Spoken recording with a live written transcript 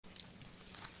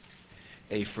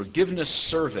a forgiveness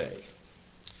survey.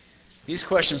 These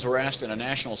questions were asked in a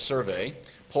national survey,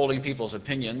 polling people's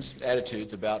opinions,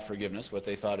 attitudes about forgiveness, what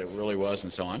they thought it really was,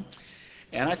 and so on.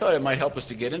 And I thought it might help us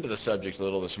to get into the subject a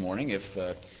little this morning if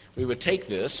we would take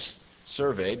this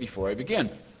survey before I begin.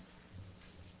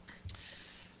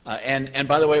 And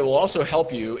by the way, it will also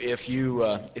help you if you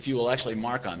will actually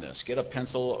mark on this. Get a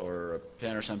pencil or a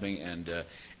pen or something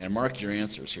and mark your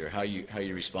answers here, how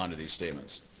you respond to these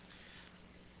statements.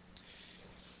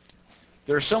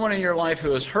 There's someone in your life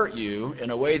who has hurt you in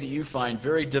a way that you find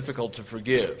very difficult to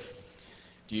forgive.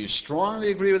 Do you strongly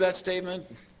agree with that statement?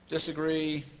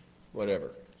 Disagree?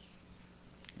 Whatever.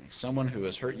 Someone who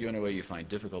has hurt you in a way you find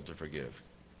difficult to forgive.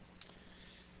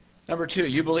 Number 2,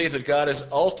 you believe that God is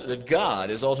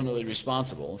ultimately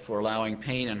responsible for allowing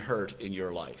pain and hurt in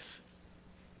your life.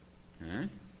 You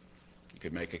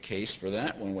could make a case for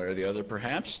that one way or the other,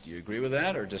 perhaps. Do you agree with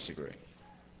that or disagree?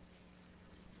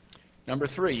 Number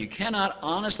 3, you cannot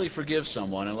honestly forgive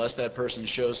someone unless that person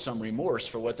shows some remorse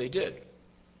for what they did.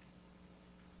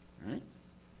 Right?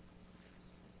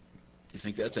 You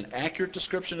think that's an accurate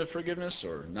description of forgiveness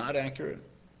or not accurate?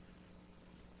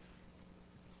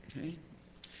 Okay.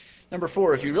 Number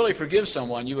 4, if you really forgive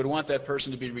someone, you would want that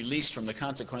person to be released from the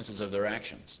consequences of their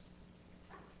actions.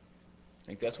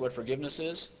 Think that's what forgiveness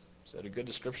is? Is that a good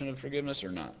description of forgiveness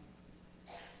or not?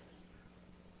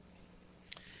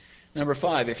 Number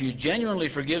 5, if you genuinely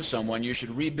forgive someone, you should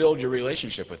rebuild your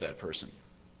relationship with that person.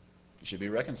 You should be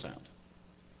reconciled.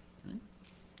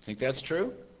 Think that's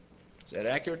true? Is that an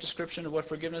accurate description of what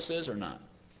forgiveness is or not?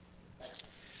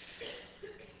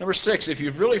 Number 6, if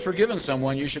you've really forgiven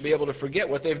someone, you should be able to forget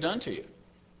what they've done to you.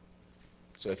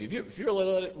 So if you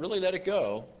really let it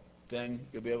go, then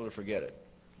you'll be able to forget it.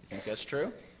 You think that's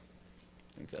true?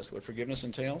 Think that's what forgiveness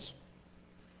entails?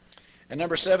 And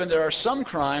number 7, there are some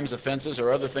crimes, offenses,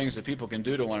 or other things that people can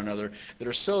do to one another that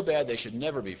are so bad they should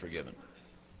never be forgiven.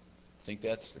 Think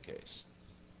that's the case?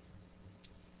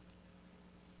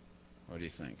 What do you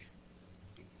think?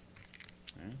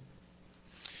 Okay.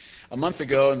 A month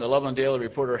ago in the Loveland Daily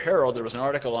Reporter-Herald, there was an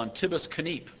article on Tibbus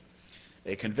Kniep,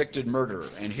 a convicted murderer.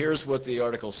 And here's what the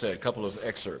article said, a couple of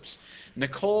excerpts.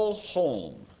 Nicole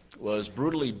Holm was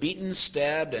brutally beaten,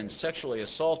 stabbed, and sexually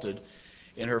assaulted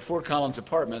in her Fort Collins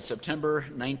apartment September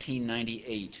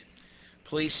 1998.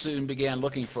 Police soon began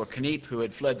looking for Kniep, who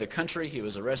had fled the country. He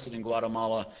was arrested in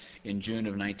Guatemala in June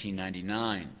of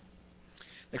 1999.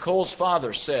 Nicole's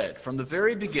father said, "From the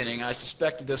very beginning, I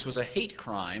suspected this was a hate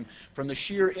crime from the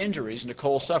sheer injuries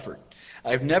Nicole suffered.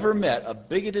 I've never met a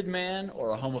bigoted man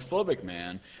or a homophobic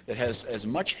man that has as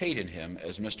much hate in him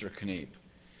as Mr. Kniep.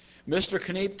 Mr.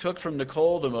 Kniep took from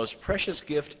Nicole the most precious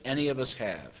gift any of us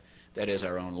have, that is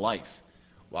our own life.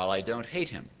 While I don't hate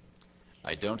him,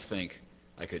 I don't think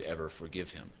I could ever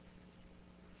forgive him."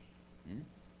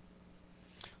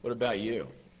 What about you?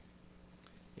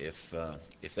 If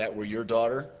that were your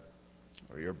daughter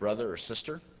or your brother or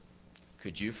sister,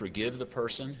 could you forgive the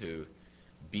person who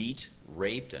beat,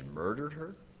 raped, and murdered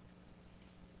her?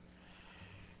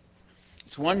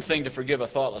 It's one thing to forgive a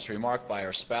thoughtless remark by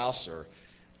our spouse or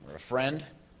a friend.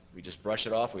 We just brush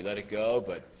it off, we let it go,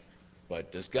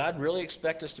 but does God really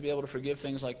expect us to be able to forgive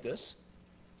things like this?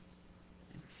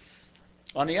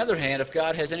 On the other hand, if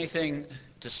God has anything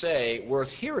to say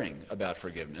worth hearing about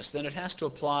forgiveness, then it has to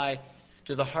apply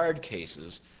to the hard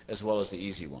cases as well as the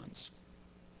easy ones.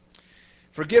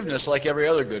 Forgiveness, like every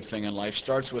other good thing in life,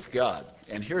 starts with God.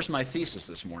 And here's my thesis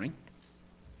this morning.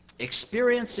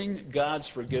 Experiencing God's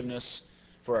forgiveness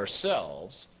for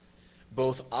ourselves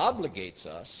both obligates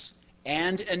us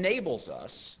and enables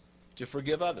us to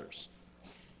forgive others.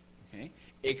 Okay?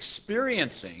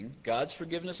 Experiencing God's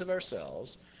forgiveness of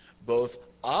ourselves both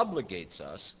obligates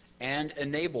us and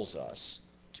enables us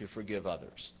to forgive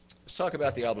others. Let's talk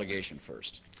about the obligation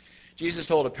first. Jesus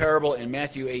told a parable in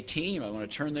Matthew 18. You might want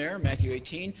to turn there. Matthew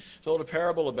 18 told a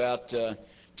parable about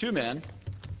two men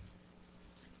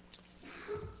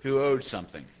who owed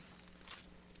something.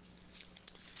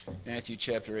 Matthew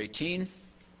chapter 18,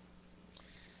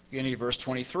 beginning of verse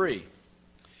 23.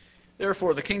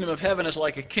 "Therefore the kingdom of heaven is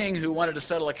like a king who wanted to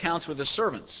settle accounts with his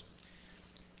servants.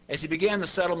 As he began the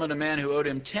settlement, a man who owed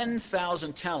him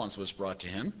 10,000 talents was brought to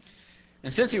him.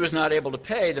 And since he was not able to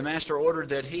pay, the master ordered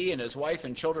that he and his wife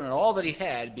and children and all that he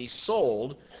had be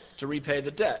sold to repay the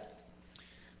debt.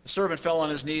 The servant fell on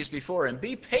his knees before him.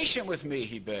 'Be patient with me,'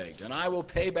 he begged, 'and I will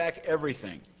pay back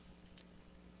everything.'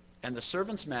 And the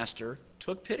servant's master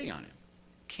took pity on him,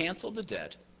 canceled the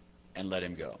debt, and let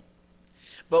him go.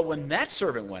 But when that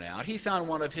servant went out, he found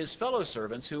one of his fellow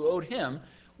servants who owed him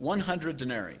 100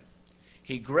 denarii.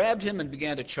 He grabbed him and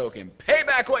began to choke him. 'Pay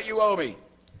back what you owe me.'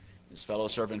 His fellow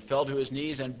servant fell to his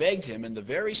knees and begged him in the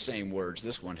very same words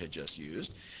this one had just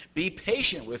used, "Be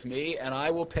patient with me, and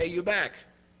I will pay you back."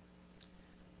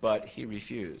 But he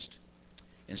refused.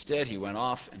 Instead, he went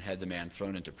off and had the man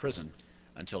thrown into prison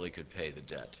until he could pay the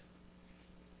debt.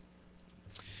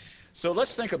 So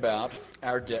let's think about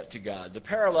our debt to God. The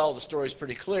parallel of the story is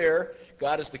pretty clear.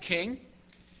 God is the king.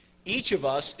 Each of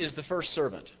us is the first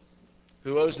servant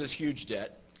who owes this huge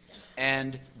debt.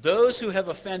 And those who have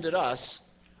offended us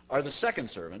are the second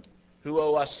servant who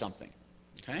owe us something.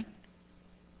 Okay?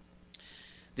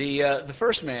 The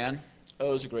first man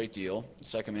owes a great deal. The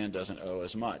second man doesn't owe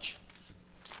as much.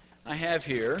 I have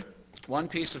here one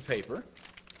piece of paper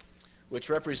which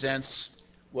represents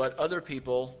what other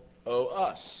people owe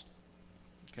us.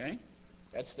 Okay?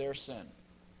 That's their sin.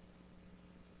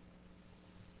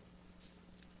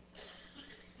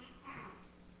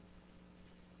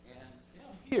 And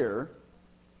down here,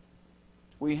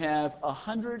 we have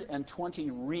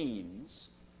 120 reams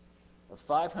of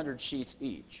 500 sheets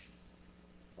each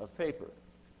of paper.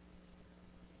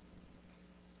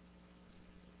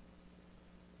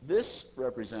 This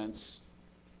represents,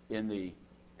 in the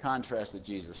contrast that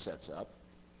Jesus sets up,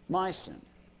 my sin.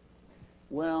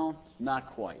 Well, not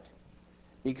quite.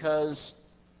 Because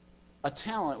a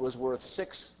talent was worth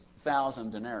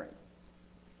 6,000 denarii.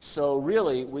 So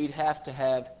really, we'd have to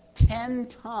have 10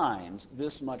 times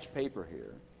this much paper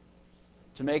here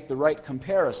to make the right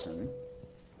comparison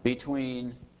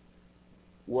between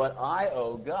what I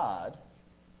owe God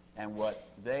and what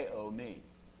they owe me.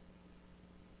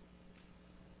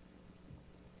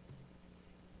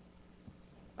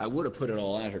 I would have put it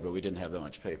all out here, but we didn't have that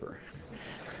much paper.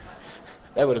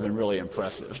 That would have been really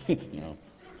impressive, you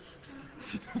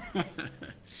know.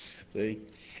 See?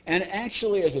 And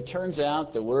actually, as it turns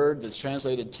out, the word that's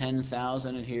translated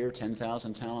 10,000 in here,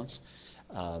 10,000 talents,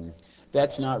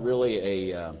 that's not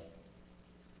really a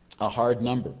hard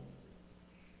number.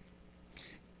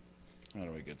 How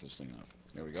do we get this thing off?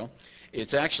 There we go.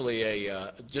 It's actually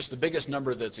just the biggest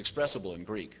number that's expressible in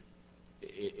Greek.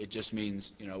 It just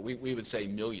means, you know, we would say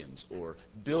millions or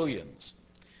billions.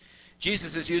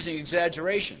 Jesus is using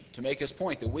exaggeration to make his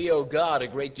point that we owe God a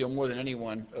great deal more than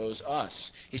anyone owes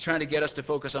us. He's trying to get us to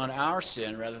focus on our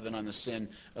sin rather than on the sin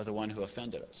of the one who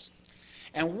offended us.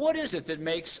 And what is it that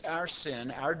makes our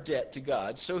sin, our debt to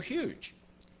God, so huge?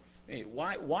 I mean,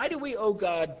 why do we owe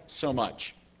God so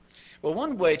much? Well,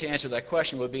 one way to answer that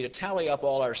question would be to tally up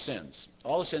all our sins,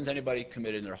 all the sins anybody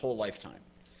committed in their whole lifetime.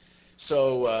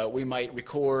 So we might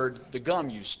record the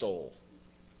gum you stole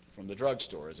from the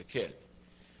drugstore as a kid.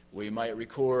 We might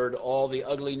record all the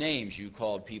ugly names you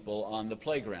called people on the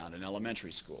playground in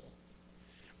elementary school.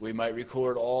 We might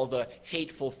record all the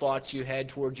hateful thoughts you had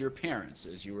toward your parents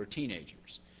as you were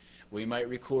teenagers. We might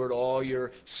record all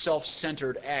your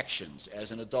self-centered actions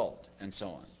as an adult, and so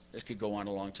on. This could go on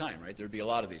a long time, right? There would be a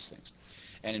lot of these things.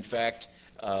 And in fact,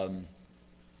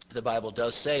 the Bible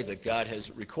does say that God has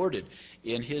recorded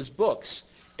in his books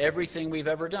everything we've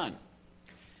ever done.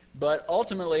 But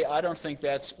ultimately, I don't think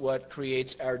that's what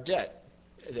creates our debt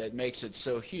that makes it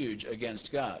so huge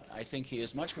against God. I think he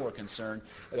is much more concerned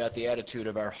about the attitude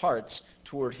of our hearts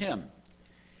toward him.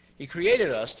 He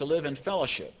created us to live in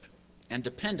fellowship and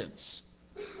dependence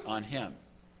on him.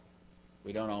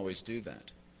 We don't always do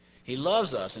that. He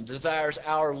loves us and desires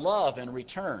our love in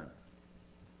return,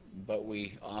 but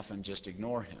we often just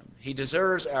ignore him. He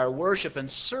deserves our worship and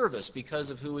service because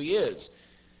of who he is,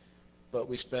 but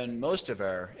we spend most of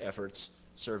our efforts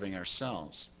serving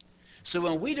ourselves. So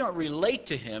when we don't relate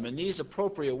to him in these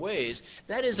appropriate ways,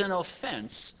 that is an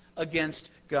offense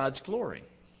against God's glory.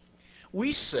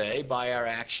 We say by our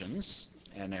actions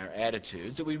and our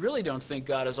attitudes that we really don't think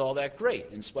God is all that great,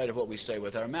 in spite of what we say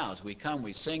with our mouths. We come,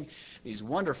 we sing these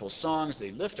wonderful songs,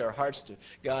 they lift our hearts to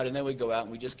God, and then we go out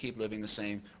and we just keep living the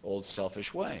same old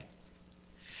selfish way.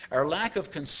 Our lack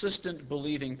of consistent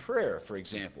believing prayer, for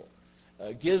example,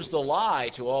 gives the lie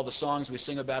to all the songs we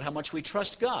sing about how much we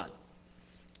trust God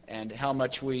and how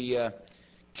much we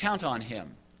count on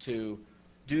him to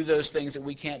do those things that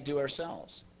we can't do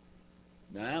ourselves.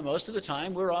 Now, most of the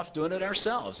time, we're off doing it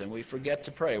ourselves, and we forget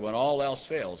to pray when all else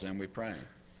fails, and we pray.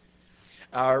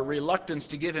 Our reluctance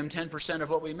to give him 10% of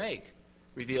what we make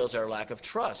reveals our lack of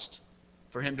trust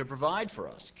for him to provide for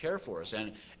us, care for us,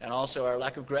 and also our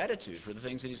lack of gratitude for the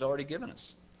things that he's already given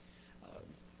us.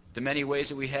 The many ways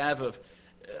that we have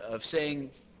of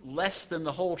saying less than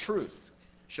the whole truth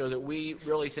show that we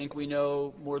really think we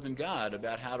know more than God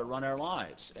about how to run our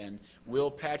lives. And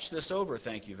we'll patch this over,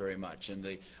 thank you very much. And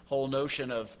the whole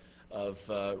notion of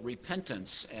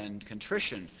repentance and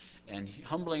contrition and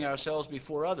humbling ourselves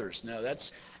before others. No,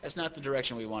 that's not the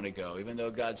direction we want to go, even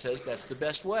though God says that's the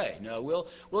best way. No,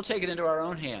 we'll take it into our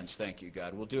own hands, thank you,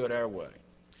 God. We'll do it our way.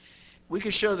 We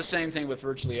could show the same thing with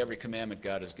virtually every commandment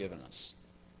God has given us.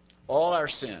 All our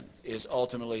sin is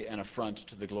ultimately an affront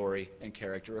to the glory and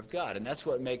character of God. And that's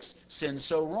what makes sin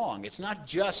so wrong. It's not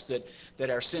just that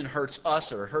our sin hurts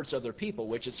us or hurts other people,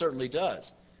 which it certainly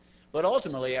does. But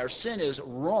ultimately, our sin is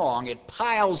wrong. It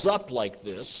piles up like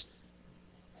this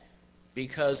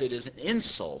because it is an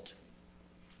insult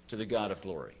to the God of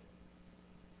glory.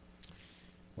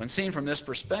 When seen from this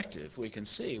perspective, we can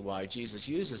see why Jesus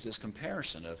uses this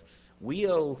comparison of we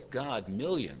owe God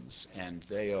millions and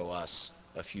they owe us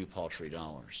a few paltry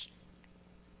dollars.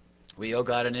 We owe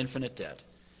God an infinite debt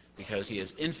because he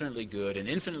is infinitely good and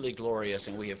infinitely glorious,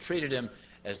 and we have treated him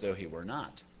as though he were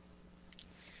not.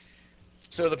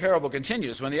 So the parable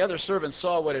continues. When the other servants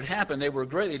saw what had happened, they were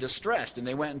greatly distressed, and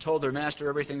they went and told their master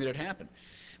everything that had happened.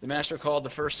 The master called the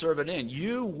first servant in.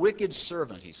 "You wicked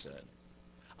servant," he said,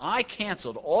 "I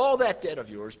canceled all that debt of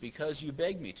yours because you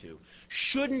begged me to.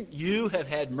 Shouldn't you have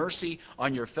had mercy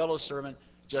on your fellow servant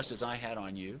just as I had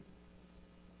on you?"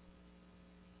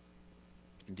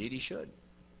 Indeed, he should.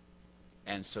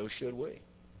 And so should we.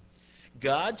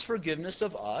 God's forgiveness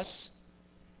of us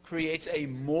creates a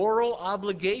moral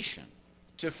obligation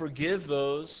to forgive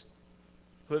those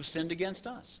who have sinned against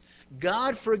us.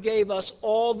 God forgave us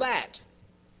all that.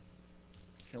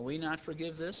 Can we not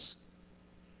forgive this?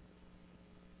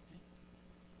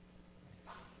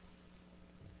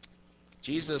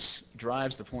 Jesus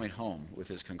drives the point home with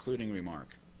his concluding remark.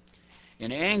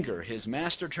 In anger, his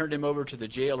master turned him over to the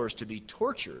jailers to be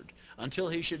tortured until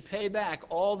he should pay back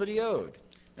all that he owed.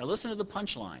 Now listen to the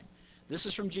punchline. This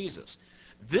is from Jesus.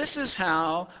 "This is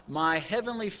how my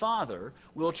heavenly Father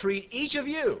will treat each of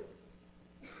you."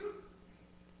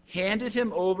 Handed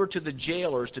him over to the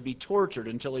jailers to be tortured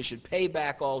until he should pay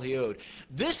back all he owed.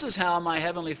 This is how my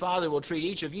heavenly Father will treat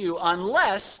each of you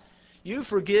unless you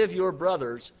forgive your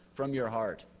brothers from your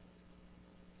heart.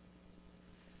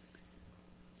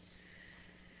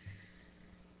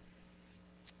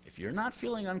 If you're not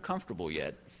feeling uncomfortable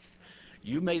yet,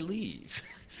 you may leave.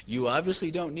 You obviously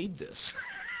don't need this.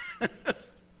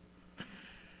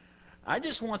 I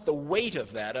just want the weight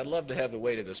of that. I'd love to have the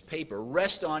weight of this paper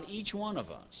rest on each one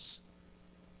of us.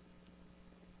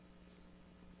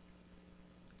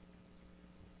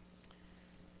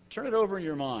 Turn it over in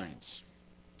your minds.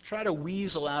 Try to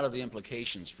weasel out of the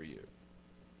implications for you.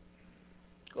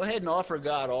 Go ahead and offer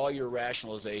God all your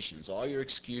rationalizations, all your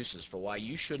excuses for why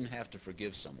you shouldn't have to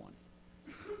forgive someone.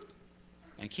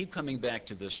 And keep coming back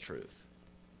to this truth.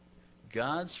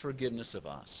 God's forgiveness of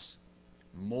us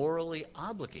morally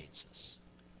obligates us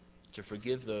to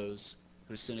forgive those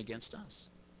who sin against us.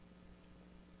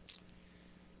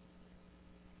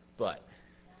 But,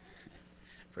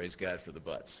 praise God for the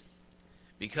buts.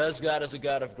 Because God is a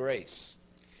God of grace,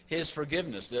 his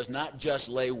forgiveness does not just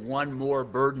lay one more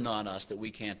burden on us that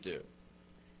we can't do.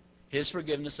 His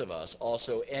forgiveness of us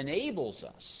also enables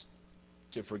us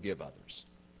to forgive others.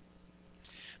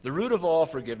 The root of all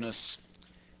forgiveness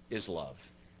is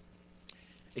love.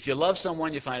 If you love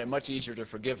someone, you find it much easier to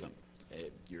forgive them.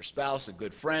 Your spouse, a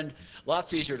good friend,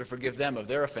 lots easier to forgive them of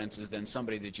their offenses than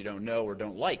somebody that you don't know or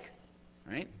don't like.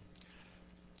 Right?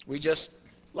 We just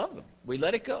love them. We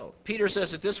let it go. Peter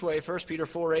says it this way, 1 Peter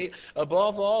 4:8,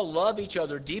 "Above all, love each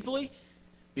other deeply,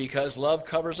 because love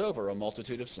covers over a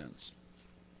multitude of sins."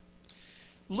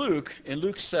 Luke, in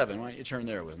Luke 7, why don't you turn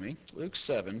there with me? Luke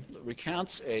 7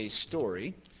 recounts a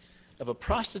story of a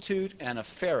prostitute and a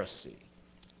Pharisee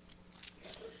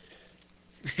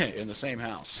in the same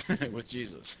house with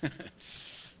Jesus.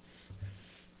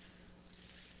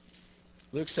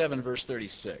 Luke 7, verse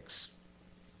 36.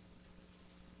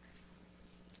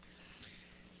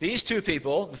 These two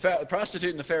people, the prostitute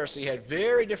and the Pharisee, had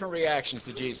very different reactions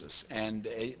to Jesus. And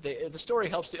the story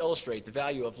helps to illustrate the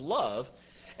value of love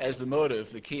as the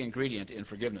motive, the key ingredient in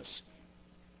forgiveness.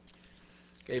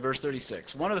 Okay, verse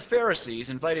 36. One of the Pharisees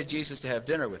invited Jesus to have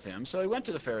dinner with him, so he went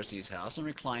to the Pharisee's house and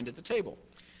reclined at the table.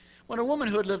 When a woman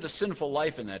who had lived a sinful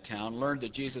life in that town learned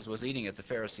that Jesus was eating at the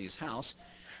Pharisee's house,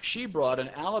 she brought an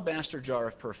alabaster jar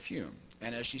of perfume,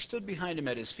 and as she stood behind him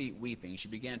at his feet weeping, she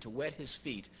began to wet his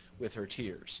feet with her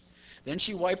tears. Then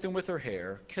she wiped them with her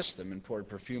hair, kissed them, and poured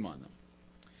perfume on them.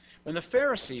 When the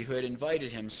Pharisee who had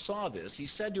invited him saw this, he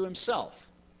said to himself,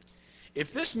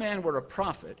 "If this man were a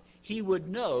prophet, he would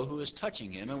know who is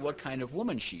touching him and what kind of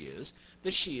woman she is,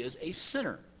 that she is a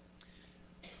sinner."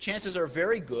 Chances are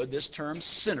very good this term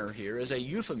sinner here is a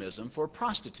euphemism for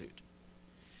prostitute.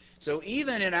 So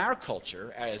even in our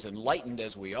culture, as enlightened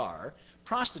as we are,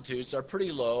 prostitutes are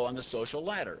pretty low on the social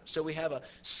ladder. So we have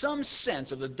some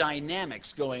sense of the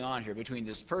dynamics going on here between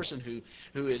this person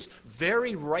who is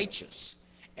very righteous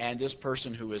and this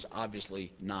person who is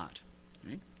obviously not.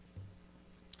 Right?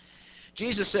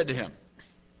 Jesus said to him,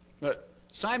 but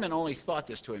Simon only thought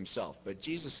this to himself, but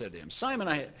Jesus said to him, Simon,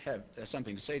 I have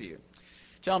something to say to you.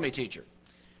 Tell me, teacher.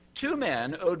 2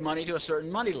 men owed money to a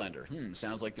certain moneylender.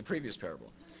 Sounds like the previous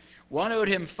parable. One owed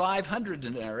him 500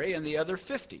 denarii and the other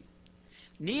 50.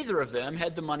 Neither of them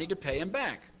had the money to pay him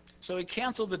back, so he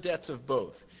canceled the debts of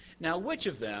both. Now, which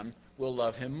of them will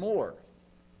love him more?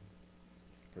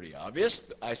 Pretty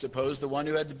obvious. I suppose the one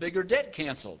who had the bigger debt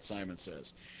canceled, Simon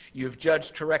says. You've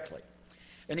judged correctly.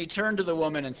 And he turned to the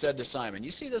woman and said to Simon,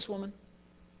 you see this woman?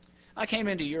 I came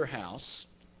into your house.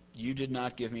 You did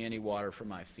not give me any water for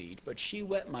my feet, but she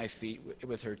wet my feet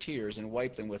with her tears and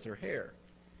wiped them with her hair.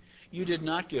 You did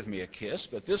not give me a kiss,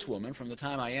 but this woman, from the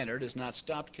time I entered, has not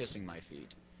stopped kissing my feet.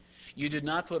 You did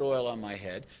not put oil on my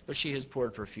head, but she has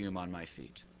poured perfume on my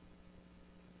feet.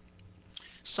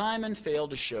 Simon failed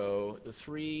to show the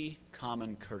 3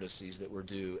 common courtesies that were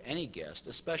due any guest,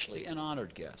 especially an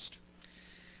honored guest.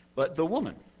 But the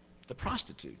woman, the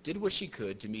prostitute, did what she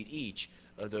could to meet each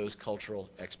of those cultural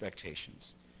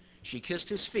expectations. She kissed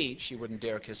his feet. She wouldn't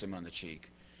dare kiss him on the cheek.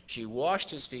 She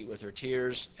washed his feet with her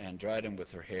tears and dried him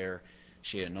with her hair.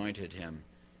 She anointed him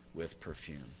with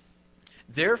perfume.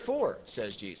 Therefore,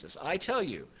 says Jesus, I tell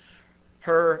you,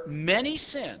 her many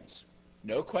sins,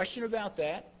 no question about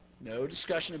that, no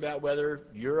discussion about whether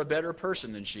you're a better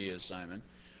person than she is, Simon,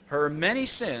 her many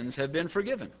sins have been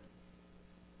forgiven,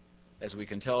 as we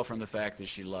can tell from the fact that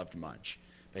she loved much.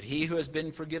 But he who has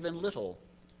been forgiven little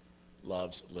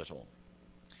loves little.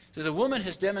 So the woman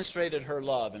has demonstrated her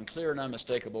love in clear and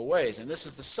unmistakable ways, and this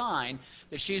is the sign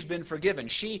that she's been forgiven.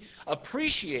 She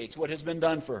appreciates what has been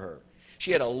done for her.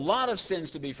 She had a lot of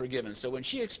sins to be forgiven, so when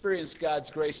she experienced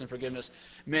God's grace and forgiveness,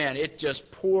 man, it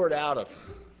just poured out of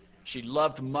her. She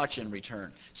loved much in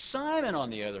return. Simon, on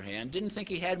the other hand, didn't think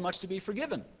he had much to be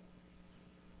forgiven,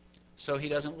 so he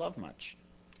doesn't love much.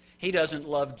 He doesn't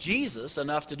love Jesus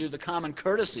enough to do the common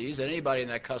courtesies that anybody in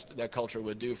that culture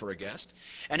would do for a guest.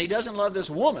 And he doesn't love this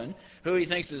woman who he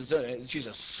thinks she's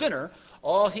a sinner.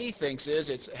 All he thinks is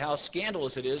it's how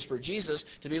scandalous it is for Jesus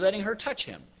to be letting her touch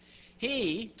him.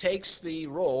 He takes the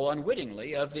role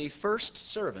unwittingly of the first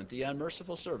servant, the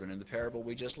unmerciful servant in the parable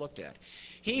we just looked at.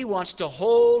 He wants to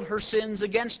hold her sins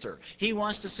against her. He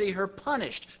wants to see her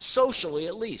punished, socially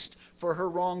at least, for her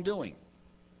wrongdoing.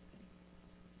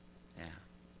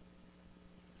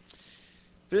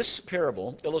 This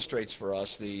parable illustrates for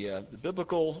us the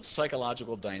biblical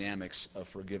psychological dynamics of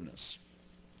forgiveness.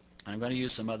 I'm going to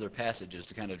use some other passages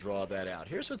to kind of draw that out.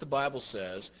 Here's what the Bible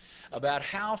says about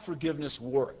how forgiveness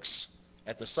works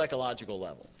at the psychological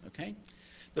level. Okay?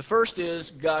 The first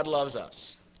is God loves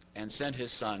us and sent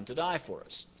his Son to die for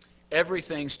us.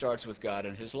 Everything starts with God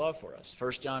and his love for us.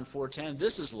 1 John 4:10,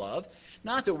 this is love,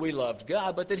 not that we loved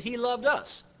God, but that he loved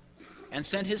us and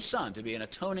sent his Son to be an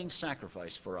atoning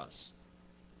sacrifice for us.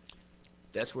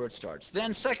 That's where it starts.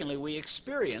 Then, secondly, we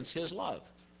experience his love.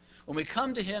 When we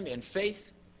come to him in faith,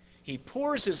 he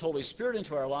pours his Holy Spirit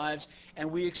into our lives,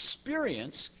 and we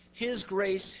experience his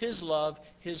grace, his love,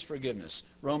 his forgiveness.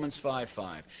 Romans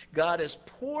 5:5. God has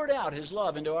poured out his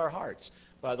love into our hearts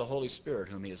by the Holy Spirit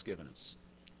whom he has given us.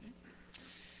 Okay?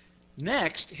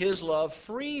 Next, his love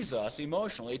frees us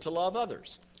emotionally to love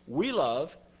others. We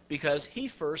love because he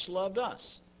first loved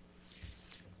us.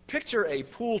 Picture a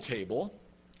pool table.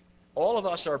 All of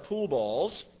us are pool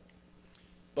balls,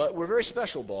 but we're very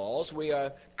special balls. We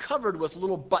are covered with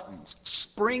little buttons,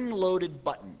 spring-loaded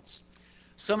buttons.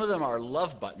 Some of them are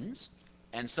love buttons,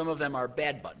 and some of them are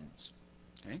bad buttons.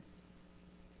 Okay?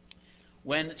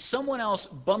 When someone else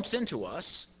bumps into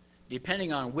us,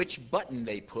 depending on which button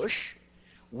they push,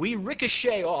 we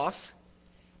ricochet off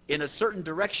in a certain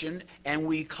direction, and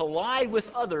we collide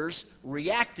with others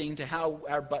reacting to how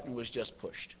our button was just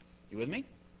pushed. You with me?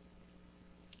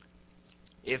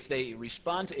 If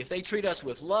they treat us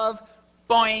with love,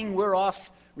 boing, we're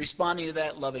off responding to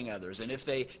that, loving others. And if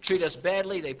they treat us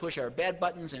badly, they push our bad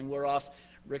buttons, and we're off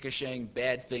ricocheting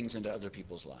bad things into other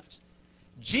people's lives.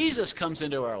 Jesus comes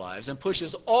into our lives and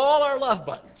pushes all our love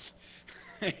buttons.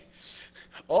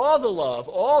 All the love,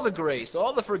 all the grace,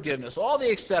 all the forgiveness, all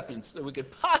the acceptance that we could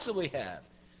possibly have.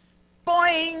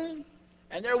 Boing!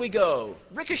 And there we go,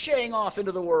 ricocheting off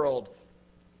into the world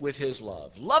with his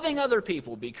love, loving other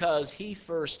people because he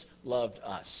first loved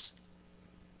us.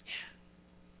 Yeah.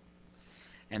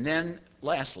 And then,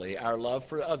 lastly, our love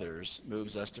for others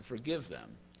moves us to forgive them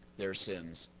their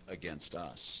sins against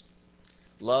us.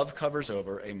 Love covers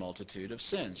over a multitude of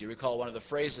sins. You recall one of the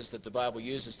phrases that the Bible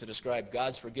uses to describe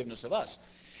God's forgiveness of us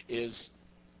is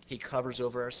he covers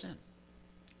over our sin.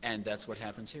 And that's what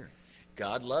happens here.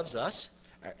 God loves us.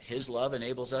 His love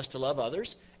enables us to love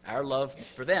others. Our love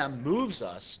for them moves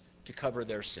us to cover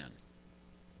their sin.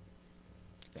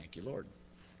 Thank you, Lord.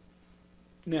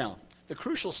 Now, the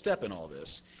crucial step in all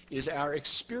this is our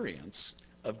experience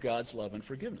of God's love and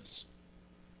forgiveness.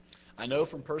 I know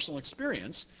from personal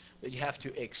experience that you have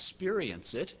to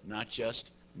experience it, not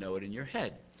just know it in your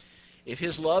head. If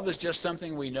his love is just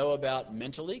something we know about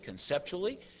mentally,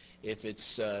 conceptually, if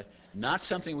it's not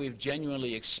something we've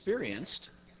genuinely experienced,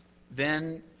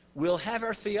 then we'll have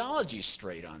our theology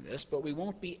straight on this, but we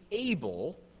won't be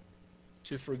able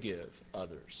to forgive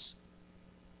others.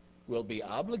 We'll be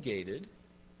obligated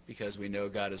because we know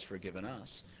God has forgiven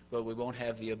us, but we won't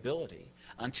have the ability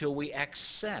until we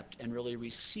accept and really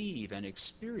receive and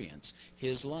experience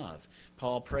his love.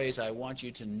 Paul prays, I want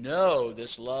you to know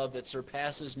this love that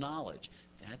surpasses knowledge.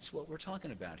 That's what we're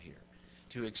talking about here,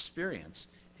 to experience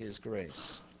his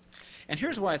grace. And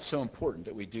here's why it's so important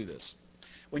that we do this.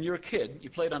 When you're a kid, you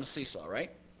played on a seesaw,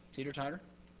 right? Teeter-totter?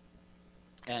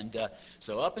 And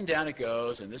so up and down it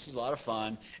goes, and this is a lot of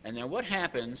fun. And then what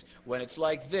happens when it's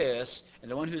like this,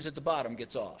 and the one who's at the bottom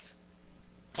gets off?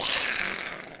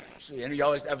 And you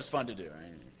always, that was fun to do,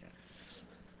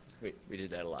 right? We did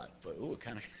that a lot. But, ooh, it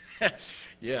kind of,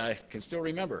 yeah, I can still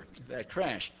remember that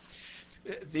crash.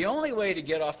 The only way to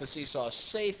get off the seesaw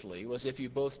safely was if you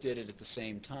both did it at the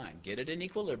same time. Get it in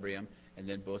equilibrium, and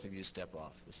then both of you step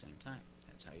off at the same time.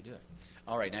 That's how you do it.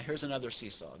 All right, now here's another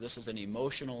seesaw. This is an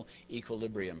emotional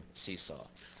equilibrium seesaw.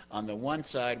 On the one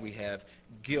side, we have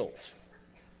guilt.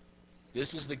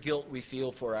 This is the guilt we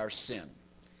feel for our sin.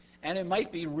 And it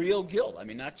might be real guilt. I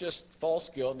mean, not just false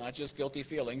guilt, not just guilty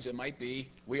feelings. It might be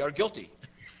we are guilty.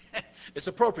 It's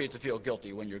appropriate to feel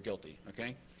guilty when you're guilty,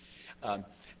 okay?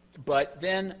 But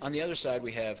then on the other side,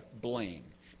 we have blame.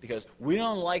 Because we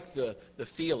don't like the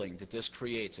feeling that this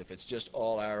creates if it's just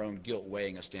all our own guilt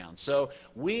weighing us down. So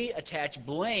we attach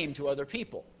blame to other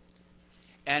people.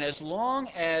 And as long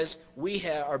as we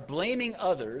are blaming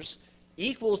others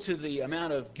equal to the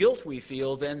amount of guilt we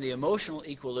feel, then the emotional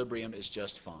equilibrium is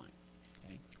just fine.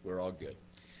 Okay? We're all good.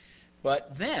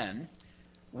 But then,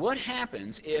 what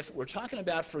happens if we're talking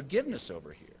about forgiveness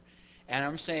over here, and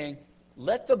I'm saying,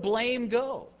 let the blame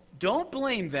go. Don't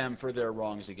blame them for their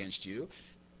wrongs against you.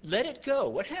 Let it go.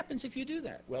 What happens if you do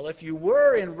that? Well, if you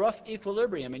were in rough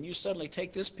equilibrium and you suddenly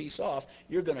take this piece off,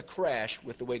 you're going to crash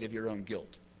with the weight of your own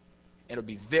guilt. It'll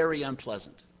be very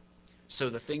unpleasant. So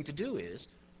the thing to do is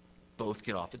both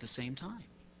get off at the same time.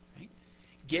 Right?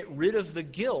 Get rid of the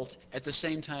guilt at the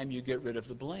same time you get rid of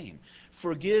the blame.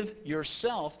 Forgive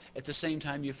yourself at the same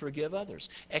time you forgive others.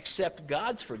 Accept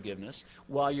God's forgiveness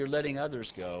while you're letting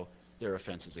others go their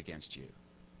offenses against you.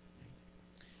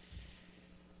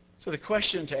 So the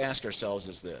question to ask ourselves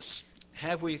is this: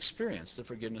 have we experienced the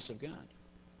forgiveness of God?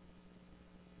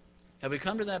 Have we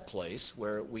come to that place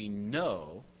where we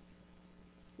know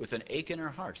with an ache in our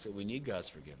hearts that we need God's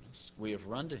forgiveness? We have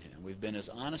run to him. We've been as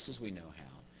honest as we know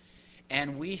how.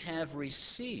 And we have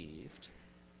received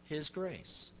his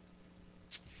grace.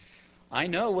 I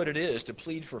know what it is to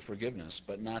plead for forgiveness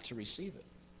but not to receive it.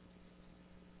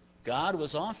 God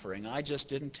was offering, I just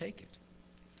didn't take it.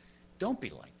 Don't be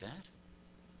like that.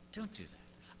 Don't do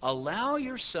that. Allow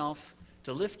yourself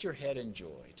to lift your head in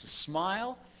joy, to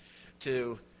smile,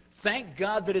 to thank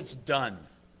God that it's done.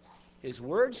 His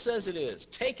word says it is.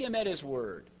 Take him at his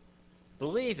word.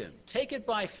 Believe him. Take it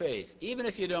by faith, even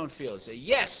if you don't feel it. Say,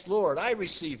 yes, Lord, I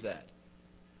receive that.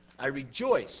 I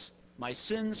rejoice. My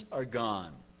sins are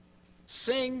gone.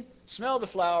 Sing, smell the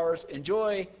flowers,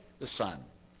 enjoy the sun.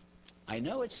 I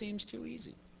know it seems too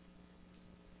easy.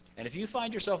 And if you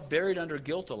find yourself buried under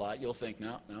guilt a lot, you'll think,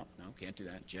 no, can't do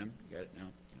that. Jim, you got it? No.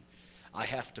 I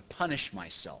have to punish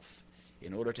myself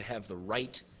in order to have the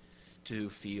right to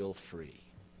feel free.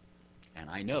 And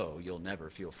I know you'll never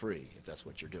feel free if that's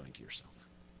what you're doing to yourself.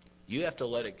 You have to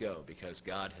let it go because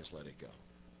God has let it go.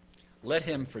 Let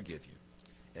him forgive you,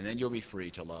 and then you'll be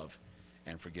free to love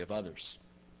and forgive others.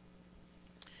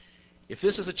 If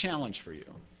this is a challenge for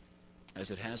you, as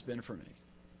it has been for me,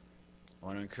 I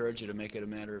want to encourage you to make it a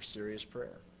matter of serious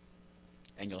prayer.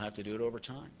 And you'll have to do it over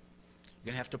time. You're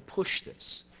going to have to push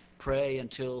this. Pray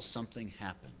until something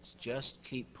happens. Just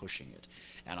keep pushing it.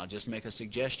 And I'll just make a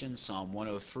suggestion. Psalm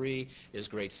 103 is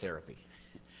great therapy.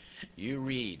 You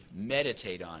read,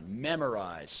 meditate on,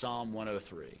 memorize Psalm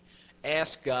 103.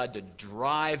 Ask God to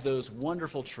drive those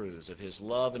wonderful truths of his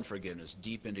love and forgiveness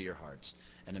deep into your hearts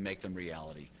and to make them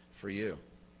reality for you.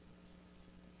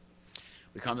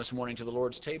 We come this morning to the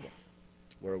Lord's table.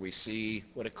 where we see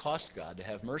what it cost God to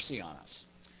have mercy on us.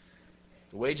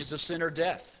 The wages of sin are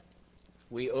death.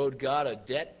 We owed God a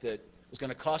debt that was going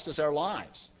to cost us our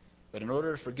lives. But in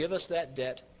order to forgive us that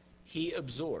debt, he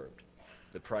absorbed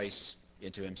the price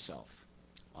into himself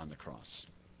on the cross.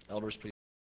 Elders, please.